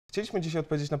Chcieliśmy dzisiaj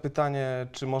odpowiedzieć na pytanie,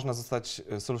 czy można zostać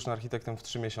Solution Architektem w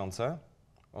 3 miesiące.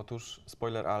 Otóż,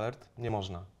 spoiler alert, nie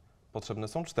można. Potrzebne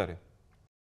są 4.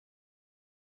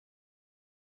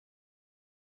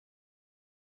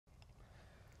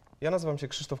 Ja nazywam się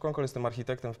Krzysztof Kąkol, jestem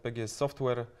architektem w PGS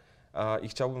Software i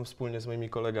chciałbym wspólnie z moimi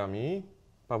kolegami,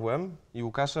 Pawłem i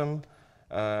Łukaszem,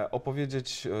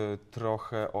 opowiedzieć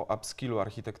trochę o upskillu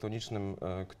architektonicznym,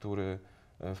 który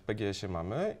w PGS-ie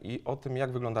mamy i o tym,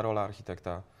 jak wygląda rola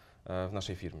architekta w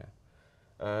naszej firmie.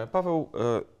 Paweł,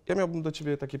 ja miałbym do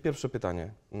Ciebie takie pierwsze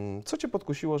pytanie. Co Cię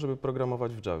podkusiło, żeby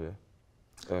programować w Javie?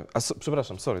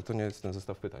 Przepraszam, sorry, to nie jest ten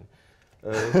zestaw pytań.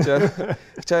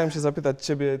 Chciałem się zapytać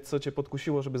Ciebie, co Cię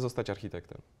podkusiło, żeby zostać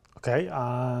architektem? Okej,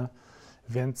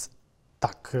 więc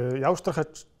tak, ja już trochę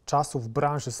czasu w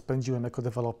branży spędziłem jako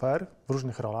deweloper w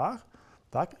różnych rolach,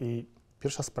 tak, i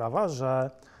pierwsza sprawa, że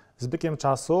z biegiem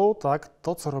czasu, tak,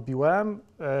 to co robiłem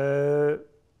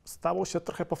stało się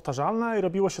trochę powtarzalne i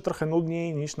robiło się trochę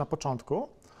nudniej niż na początku,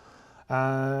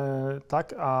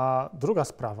 tak, a druga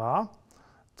sprawa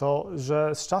to,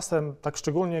 że z czasem, tak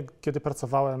szczególnie kiedy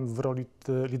pracowałem w roli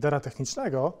lidera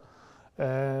technicznego,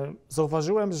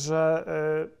 zauważyłem, że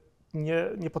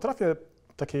nie potrafię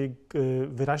takiej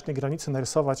wyraźnej granicy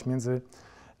narysować między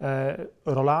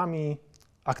rolami,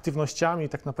 aktywnościami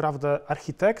tak naprawdę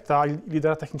architekta i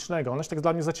lidera technicznego. One się tak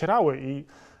dla mnie zacierały i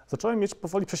zacząłem mieć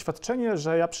powoli przeświadczenie,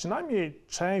 że ja przynajmniej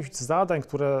część zadań,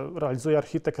 które realizuje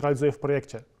architekt, realizuję w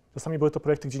projekcie. Czasami były to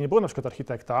projekty, gdzie nie było na przykład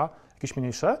architekta, jakieś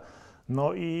mniejsze.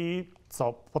 No i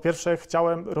co? Po pierwsze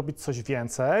chciałem robić coś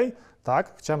więcej,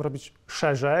 tak? Chciałem robić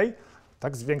szerzej,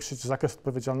 tak? Zwiększyć zakres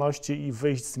odpowiedzialności i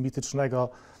wyjść z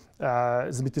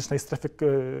mitycznej strefy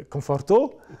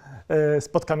komfortu,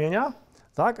 spod kamienia,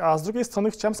 tak? A z drugiej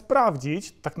strony chciałem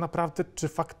sprawdzić tak naprawdę, czy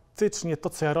faktycznie to,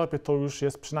 co ja robię, to już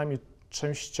jest przynajmniej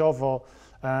częściowo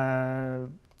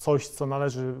coś, co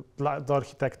należy do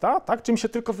architekta, tak? Czy mi się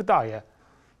tylko wydaje.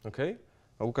 Okej.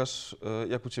 A Łukasz,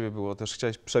 jak u Ciebie było? Też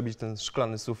chciałeś przebić ten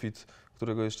szklany sufit,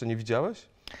 którego jeszcze nie widziałeś?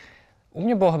 U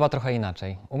mnie było chyba trochę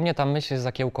inaczej. U mnie ta myśl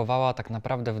zakiełkowała tak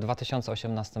naprawdę w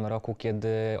 2018 roku, kiedy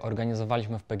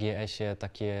organizowaliśmy w PGS-ie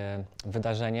takie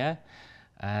wydarzenie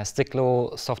z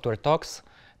cyklu Software Talks.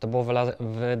 To było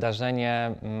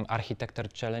wydarzenie Architecture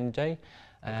Challenge.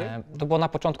 Okay. To było na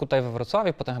początku tutaj we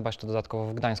Wrocławiu, potem chyba jeszcze dodatkowo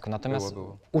w Gdańsku. Natomiast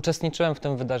uczestniczyłem w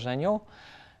tym wydarzeniu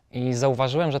i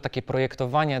zauważyłem, że takie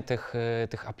projektowanie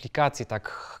tych aplikacji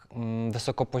tak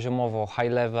wysokopoziomowo,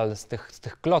 high level, z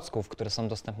tych klocków, które są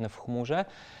dostępne w chmurze,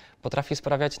 potrafi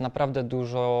sprawiać naprawdę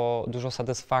dużo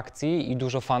satysfakcji i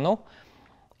dużo fanu.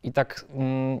 I tak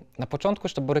na początku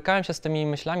jeszcze borykałem się z tymi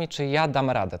myślami, czy ja dam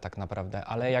radę tak naprawdę,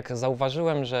 ale jak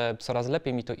zauważyłem, że coraz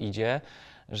lepiej mi to idzie,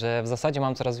 że w zasadzie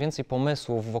mam coraz więcej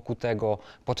pomysłów wokół tego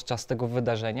podczas tego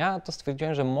wydarzenia, to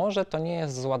stwierdziłem, że może to nie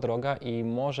jest zła droga i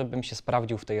może bym się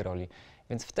sprawdził w tej roli.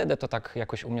 Więc wtedy to tak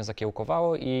jakoś u mnie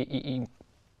zakiełkowało i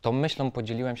tą myślą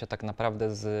podzieliłem się tak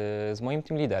naprawdę z moim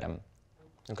team liderem.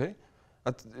 Okej.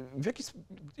 A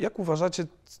jak uważacie,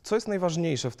 co jest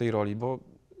najważniejsze w tej roli? Bo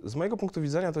z mojego punktu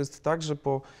widzenia to jest tak, że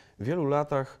po wielu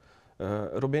latach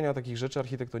robienia takich rzeczy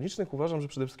architektonicznych uważam, że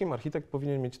przede wszystkim architekt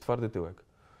powinien mieć twardy tyłek.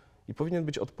 I powinien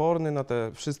być odporny na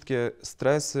te wszystkie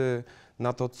stresy,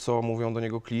 na to, co mówią do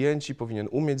niego klienci, powinien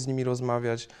umieć z nimi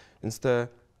rozmawiać, więc te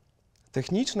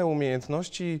techniczne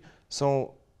umiejętności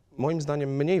są moim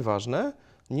zdaniem mniej ważne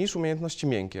niż umiejętności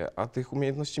miękkie, a tych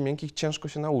umiejętności miękkich ciężko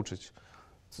się nauczyć.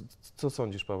 Co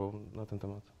sądzisz, Paweł, na ten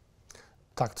temat?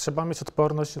 Tak, trzeba mieć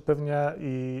odporność pewnie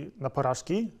i na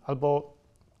porażki, albo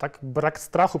tak brak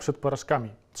strachu przed porażkami.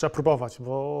 Trzeba próbować,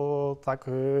 bo tak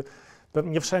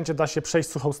nie wszędzie da się przejść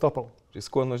suchą stopą. Czyli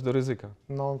skłonność do ryzyka.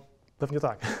 No, pewnie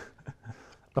tak.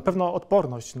 Na pewno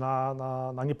odporność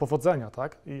na niepowodzenia,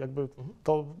 tak? I jakby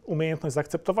to umiejętność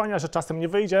zaakceptowania, że czasem nie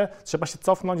wyjdzie, trzeba się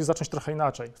cofnąć i zacząć trochę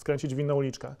inaczej, skręcić w inną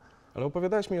uliczkę. Ale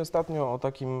opowiadałeś mi ostatnio o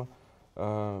takim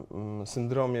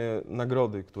syndromie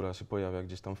nagrody, która się pojawia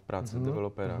gdzieś tam w pracy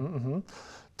dewelopera.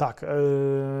 Tak,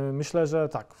 myślę, że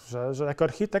tak, że jako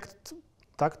architekt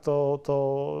tak,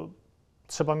 to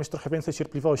trzeba mieć trochę więcej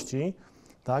cierpliwości,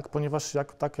 tak, ponieważ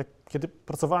kiedy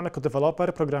pracowałem jako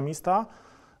deweloper, programista,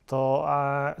 to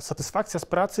satysfakcja z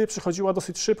pracy przychodziła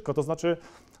dosyć szybko, to znaczy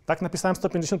tak napisałem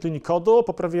 150 linii kodu,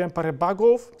 poprawiłem parę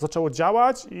bugów, zaczęło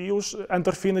działać i już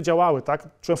endorfiny działały, tak,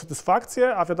 czułem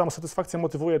satysfakcję, a wiadomo, satysfakcja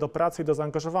motywuje do pracy i do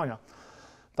zaangażowania.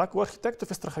 Tak, u architektów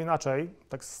jest trochę inaczej,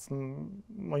 tak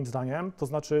moim zdaniem, to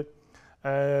znaczy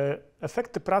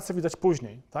efekty pracy widać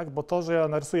później, tak, bo to, że ja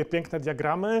narysuję piękne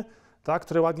diagramy, tak,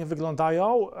 które ładnie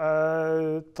wyglądają,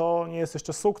 to nie jest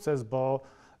jeszcze sukces, bo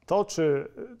to,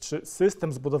 czy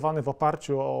system zbudowany w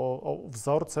oparciu o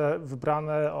wzorce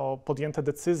wybrane, o podjęte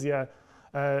decyzje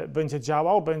będzie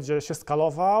działał, będzie się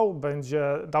skalował, będzie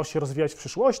dał się rozwijać w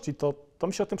przyszłości, to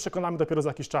my się o tym przekonamy dopiero za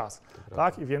jakiś czas.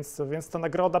 Tak? I więc ta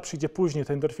nagroda przyjdzie później,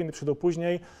 te endorfiny przyjdą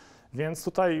później, więc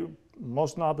tutaj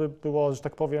można by było, że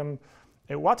tak powiem,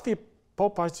 łatwiej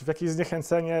popaść w jakieś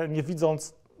zniechęcenie, nie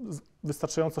widząc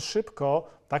wystarczająco szybko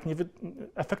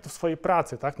efektów swojej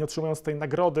pracy, nie otrzymując tej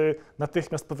nagrody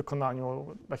natychmiast po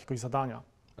wykonaniu jakiegoś zadania.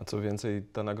 A co więcej,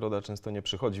 ta nagroda często nie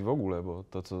przychodzi w ogóle, bo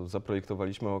to, co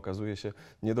zaprojektowaliśmy, okazuje się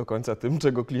nie do końca tym,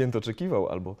 czego klient oczekiwał,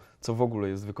 albo co w ogóle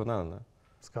jest wykonalne.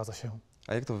 Zgadza się.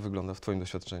 A jak to wygląda w Twoim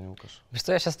doświadczeniu, Łukasz? Wiesz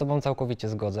co, ja się z Tobą całkowicie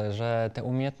zgodzę, że te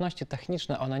umiejętności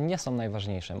techniczne, one nie są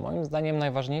najważniejsze. Moim zdaniem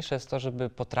najważniejsze jest to, żeby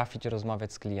potrafić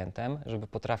rozmawiać z klientem, żeby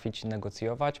potrafić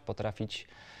negocjować, potrafić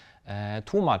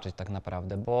tłumaczyć tak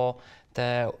naprawdę, bo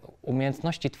te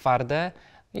umiejętności twarde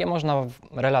je można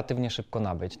relatywnie szybko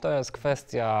nabyć. To jest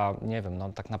kwestia, nie wiem, no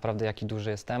tak naprawdę jaki duży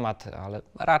jest temat, ale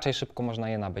raczej szybko można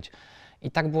je nabyć.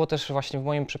 I tak było też właśnie w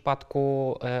moim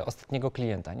przypadku ostatniego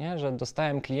klienta, nie? Że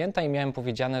dostałem klienta i miałem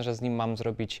powiedziane, że z nim mam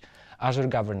zrobić Azure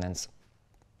Governance.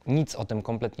 Nic o tym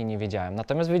kompletnie nie wiedziałem.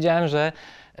 Natomiast wiedziałem,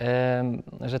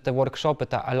 że te workshopy,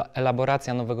 ta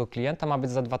elaboracja nowego klienta ma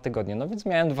być za 2 tygodnie. No więc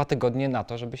miałem 2 tygodnie na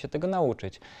to, żeby się tego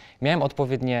nauczyć. Miałem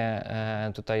odpowiednie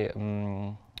tutaj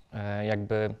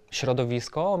jakby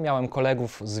środowisko, miałem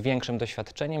kolegów z większym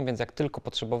doświadczeniem, więc jak tylko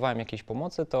potrzebowałem jakiejś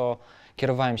pomocy, to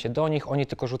kierowałem się do nich, oni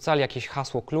tylko rzucali jakieś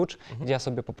hasło klucz, gdzie ja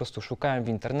sobie po prostu szukałem w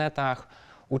internetach,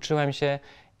 uczyłem się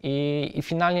i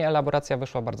finalnie elaboracja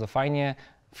wyszła bardzo fajnie,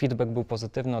 feedback był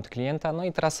pozytywny od klienta, no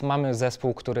i teraz mamy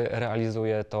zespół, który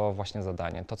realizuje to właśnie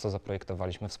zadanie, to co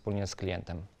zaprojektowaliśmy wspólnie z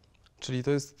klientem. Czyli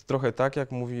to jest trochę tak,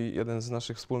 jak mówi jeden z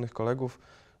naszych wspólnych kolegów,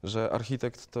 że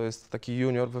architekt to jest taki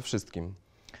junior we wszystkim.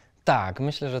 Tak,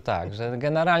 myślę, że tak, że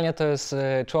generalnie to jest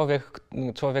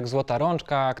człowiek złota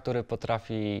rączka, który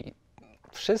potrafi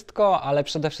wszystko, ale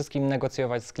przede wszystkim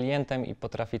negocjować z klientem i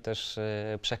potrafi też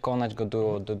przekonać go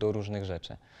do różnych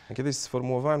rzeczy. Ja kiedyś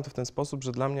sformułowałem to w ten sposób,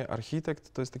 że dla mnie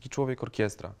architekt to jest taki człowiek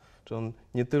orkiestra, że on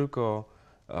nie tylko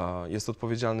jest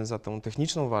odpowiedzialny za tą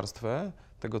techniczną warstwę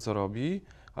tego, co robi,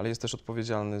 ale jest też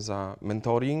odpowiedzialny za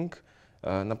mentoring,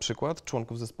 na przykład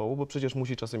członków zespołu, bo przecież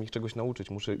musi czasem ich czegoś nauczyć,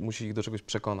 musi ich do czegoś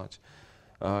przekonać.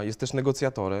 Jest też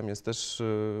negocjatorem, jest też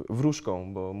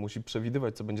wróżką, bo musi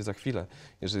przewidywać, co będzie za chwilę.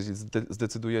 Jeżeli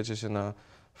zdecydujecie się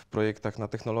w projektach na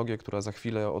technologię, która za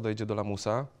chwilę odejdzie do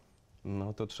lamusa,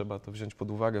 no to trzeba to wziąć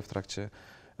pod uwagę w trakcie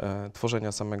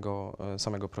tworzenia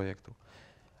samego projektu.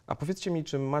 A powiedzcie mi,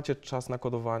 czy macie czas na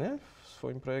kodowanie w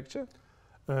swoim projekcie?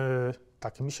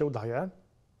 Tak, mi się udaje.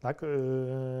 Tak,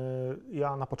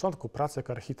 ja na początku pracy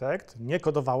jako architekt nie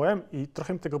kodowałem i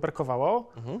trochę mi tego brakowało,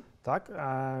 tak,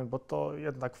 bo to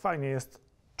jednak fajnie jest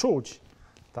czuć,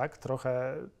 tak,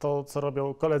 trochę to, co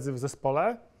robią koledzy w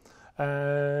zespole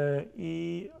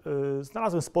i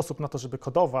znalazłem sposób na to, żeby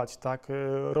kodować, tak,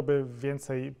 robię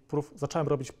więcej zacząłem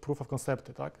robić proof of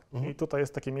concepty, tak, i tutaj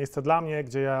jest takie miejsce dla mnie,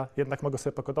 gdzie ja jednak mogę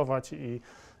sobie pokodować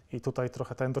i tutaj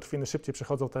trochę te endorfiny szybciej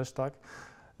przychodzą też, tak.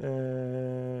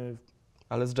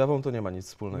 Ale z Javą to nie ma nic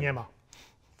wspólnego. Nie ma.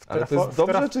 Ale to jest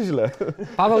dobrze czy źle?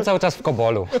 Paweł cały czas w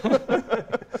Kobolu.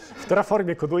 W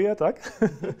Terraformie koduję, tak?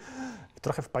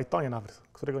 Trochę w Pythonie nawet,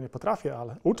 którego nie potrafię,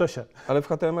 ale uczę się. Ale w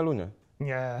HTML-u nie?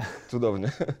 Nie.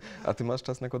 Cudownie. A ty masz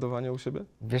czas na kodowanie u siebie?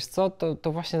 Wiesz co,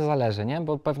 to właśnie zależy, nie?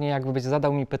 Bo pewnie jakbyś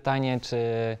zadał mi pytanie,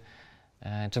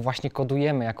 czy właśnie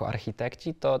kodujemy jako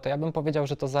architekci, to ja bym powiedział,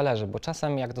 że to zależy, bo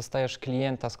czasem jak dostajesz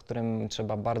klienta, z którym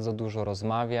trzeba bardzo dużo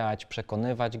rozmawiać,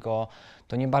 przekonywać go,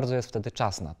 to nie bardzo jest wtedy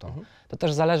czas na to. To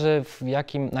też zależy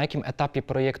na jakim etapie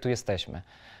projektu jesteśmy.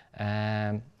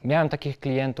 Miałem takich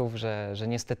klientów, że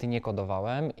niestety nie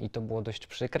kodowałem i to było dość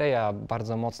przykre. Ja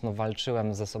bardzo mocno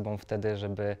walczyłem ze sobą wtedy,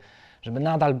 żeby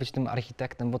nadal być tym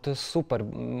architektem, bo to jest super.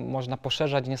 Można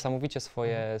poszerzać niesamowicie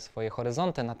swoje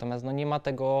horyzonty, natomiast no nie ma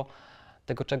tego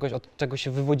czegoś, od czego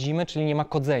się wywodzimy, czyli nie ma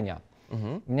kodzenia.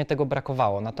 Mnie tego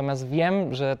brakowało. Natomiast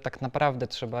wiem, że tak naprawdę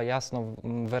trzeba jasno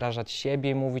wyrażać siebie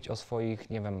i mówić o swoich,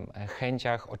 nie wiem,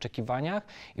 chęciach, oczekiwaniach.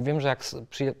 I wiem, że jak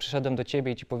przyszedłem do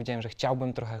Ciebie i Ci powiedziałem, że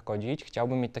chciałbym trochę kodzić,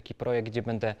 chciałbym mieć taki projekt, gdzie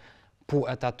będę pół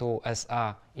etatu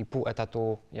SA i pół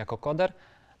etatu jako koder.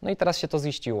 No i teraz się to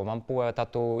ziściło. Mam pół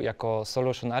etatu jako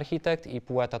Solution Architect i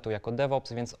pół etatu jako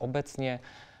DevOps, więc obecnie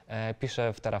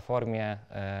piszę w Terraformie,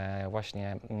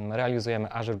 właśnie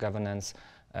realizujemy Azure Governance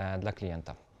dla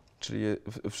klienta. Czyli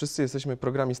wszyscy jesteśmy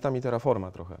programistami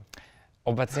Terraforma trochę.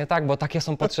 Obecnie tak, bo takie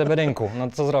są potrzeby rynku. No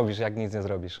co zrobisz, jak nic nie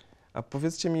zrobisz? A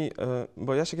powiedzcie mi,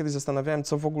 bo ja się kiedyś zastanawiałem,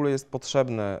 co w ogóle jest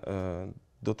potrzebne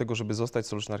do tego, żeby zostać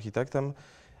Solution Architektem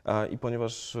i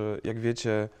ponieważ, jak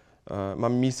wiecie,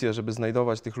 mam misję, żeby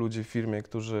znajdować tych ludzi w firmie,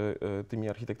 którzy tymi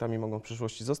architektami mogą w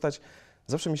przyszłości zostać,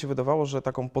 zawsze mi się wydawało, że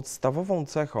taką podstawową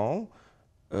cechą,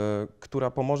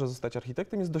 która pomoże zostać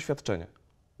architektem, jest doświadczenie.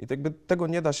 I jakby tego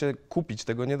nie da się kupić,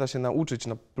 tego nie da się nauczyć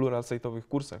na pluralsite'owych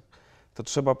kursach. To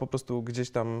trzeba po prostu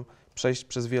gdzieś tam przejść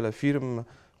przez wiele firm,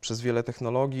 przez wiele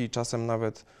technologii, czasem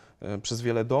nawet przez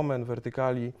wiele domen,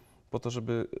 wertykali, po to,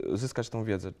 żeby zyskać tą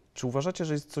wiedzę. Czy uważacie,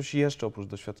 że jest coś jeszcze oprócz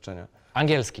doświadczenia?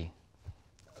 Angielski.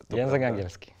 To Język prawda.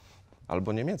 angielski.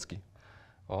 Albo niemiecki.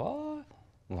 O,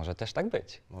 może też tak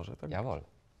być. Może tak. Ja wolę.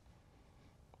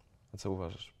 A co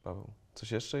uważasz, Paweł?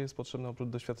 Coś jeszcze jest potrzebne oprócz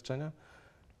doświadczenia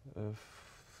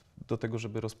do tego,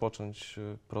 żeby rozpocząć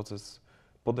proces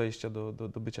podejścia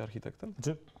do bycia architektem?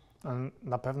 Znaczy,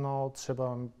 na pewno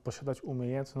trzeba posiadać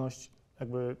umiejętność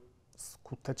jakby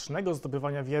skutecznego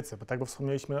zdobywania wiedzy, bo tak bo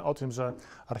wspomnieliśmy o tym, że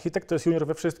architekt to jest junior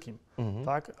we wszystkim,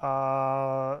 tak?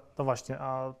 A no właśnie,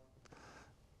 a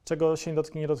czego się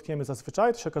nie dotkniemy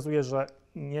zazwyczaj, to się okazuje, że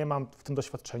nie mam w tym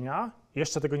doświadczenia,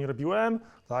 jeszcze tego nie robiłem,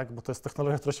 tak? Bo to jest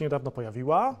technologia, która się niedawno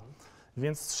pojawiła,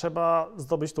 więc trzeba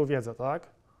zdobyć tą wiedzę, tak?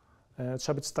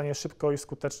 Trzeba być w stanie szybko i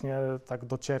skutecznie tak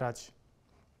docierać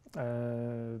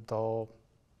do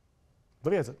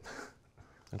wiedzy.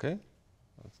 Okej.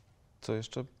 Co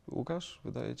jeszcze, Łukasz,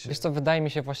 wydaje ci się? Wiesz co, wydaje mi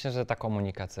się właśnie, że ta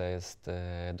komunikacja jest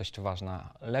dość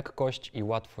ważna. Lekkość i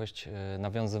łatwość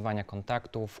nawiązywania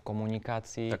kontaktów,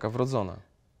 komunikacji. Taka wrodzona.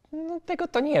 No, tego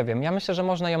to nie wiem. Ja myślę, że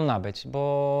można ją nabyć,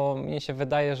 bo mnie się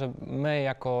wydaje, że my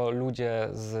jako ludzie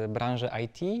z branży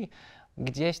IT,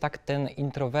 gdzieś tak ten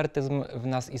introwertyzm w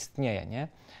nas istnieje, nie?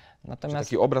 Natomiast...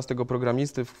 Taki obraz tego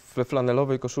programisty w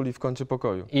flanelowej koszuli w kącie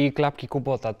pokoju. I klapki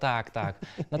Kubota, tak, tak.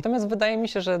 Natomiast wydaje mi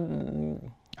się, że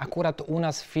akurat u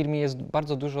nas w firmie jest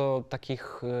bardzo dużo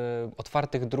takich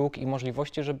otwartych dróg i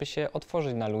możliwości, żeby się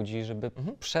otworzyć na ludzi, żeby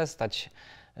przestać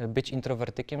być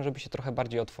introwertykiem, żeby się trochę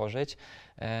bardziej otworzyć.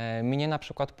 Mnie na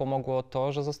przykład pomogło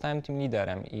to, że zostałem team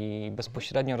liderem i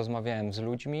bezpośrednio rozmawiałem z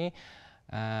ludźmi.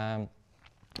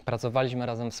 Pracowaliśmy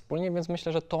razem wspólnie, więc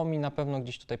myślę, że to mi na pewno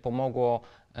gdzieś tutaj pomogło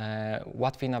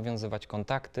łatwiej nawiązywać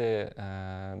kontakty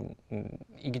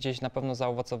i gdzieś na pewno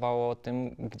zaowocowało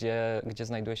tym, gdzie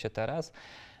znajduję się teraz.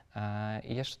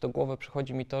 I jeszcze do głowy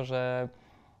przychodzi mi to, że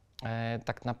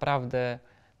tak naprawdę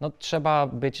no, trzeba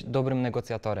być dobrym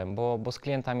negocjatorem, bo z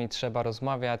klientami trzeba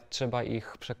rozmawiać, trzeba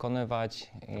ich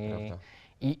przekonywać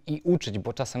i uczyć,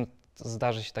 bo czasem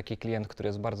zdarzy się taki klient, który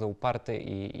jest bardzo uparty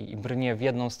i brnie w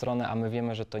jedną stronę, a my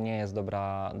wiemy, że to nie jest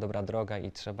dobra droga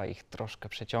i trzeba ich troszkę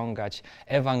przeciągać,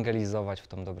 ewangelizować w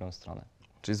tą dobrą stronę.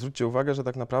 Czyli zwróćcie uwagę, że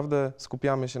tak naprawdę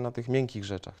skupiamy się na tych miękkich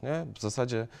rzeczach, nie? W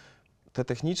zasadzie te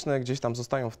techniczne gdzieś tam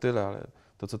zostają w tyle, ale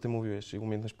to, co ty mówiłeś, czyli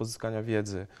umiejętność pozyskania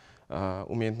wiedzy,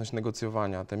 umiejętność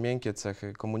negocjowania, te miękkie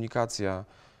cechy, komunikacja,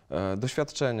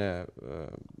 doświadczenie,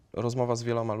 rozmowa z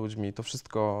wieloma ludźmi, to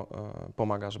wszystko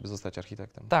pomaga, żeby zostać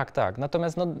architektem. Tak, tak.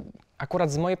 Natomiast no,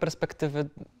 akurat z mojej perspektywy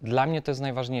dla mnie to jest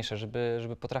najważniejsze,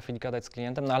 żeby potrafić gadać z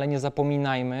klientem, no ale nie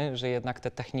zapominajmy, że jednak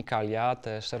te technikalia,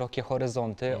 te szerokie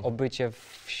horyzonty, obycie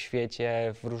w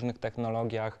świecie, w różnych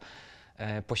technologiach,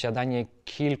 posiadanie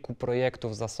kilku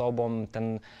projektów za sobą,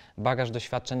 ten bagaż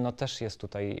doświadczeń, no też jest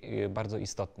tutaj bardzo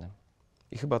istotny.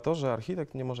 I chyba to, że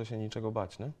architekt nie może się niczego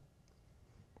bać, nie?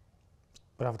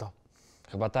 Prawda.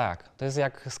 Chyba tak. To jest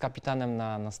jak z kapitanem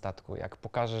na statku. Jak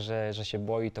pokaże, że się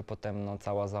boi, to potem no,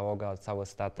 cała załoga, cały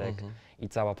statek i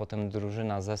cała potem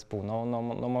drużyna, zespół,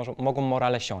 mogą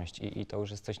morale siąść i to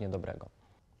już jest coś niedobrego.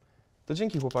 To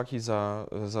dzięki chłopaki za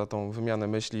tą wymianę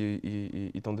myśli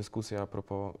i tą dyskusję a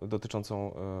propos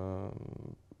dotyczącą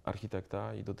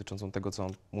architekta i dotyczącą tego, co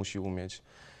on musi umieć.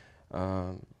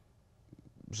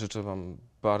 Życzę wam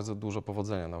bardzo dużo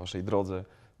powodzenia na waszej drodze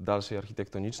dalszej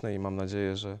architektonicznej i mam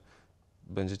nadzieję, że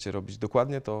będziecie robić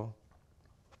dokładnie to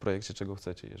w projekcie, czego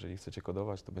chcecie. Jeżeli chcecie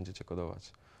kodować, to będziecie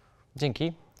kodować.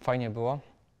 Dzięki, fajnie było.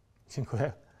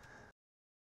 Dziękuję.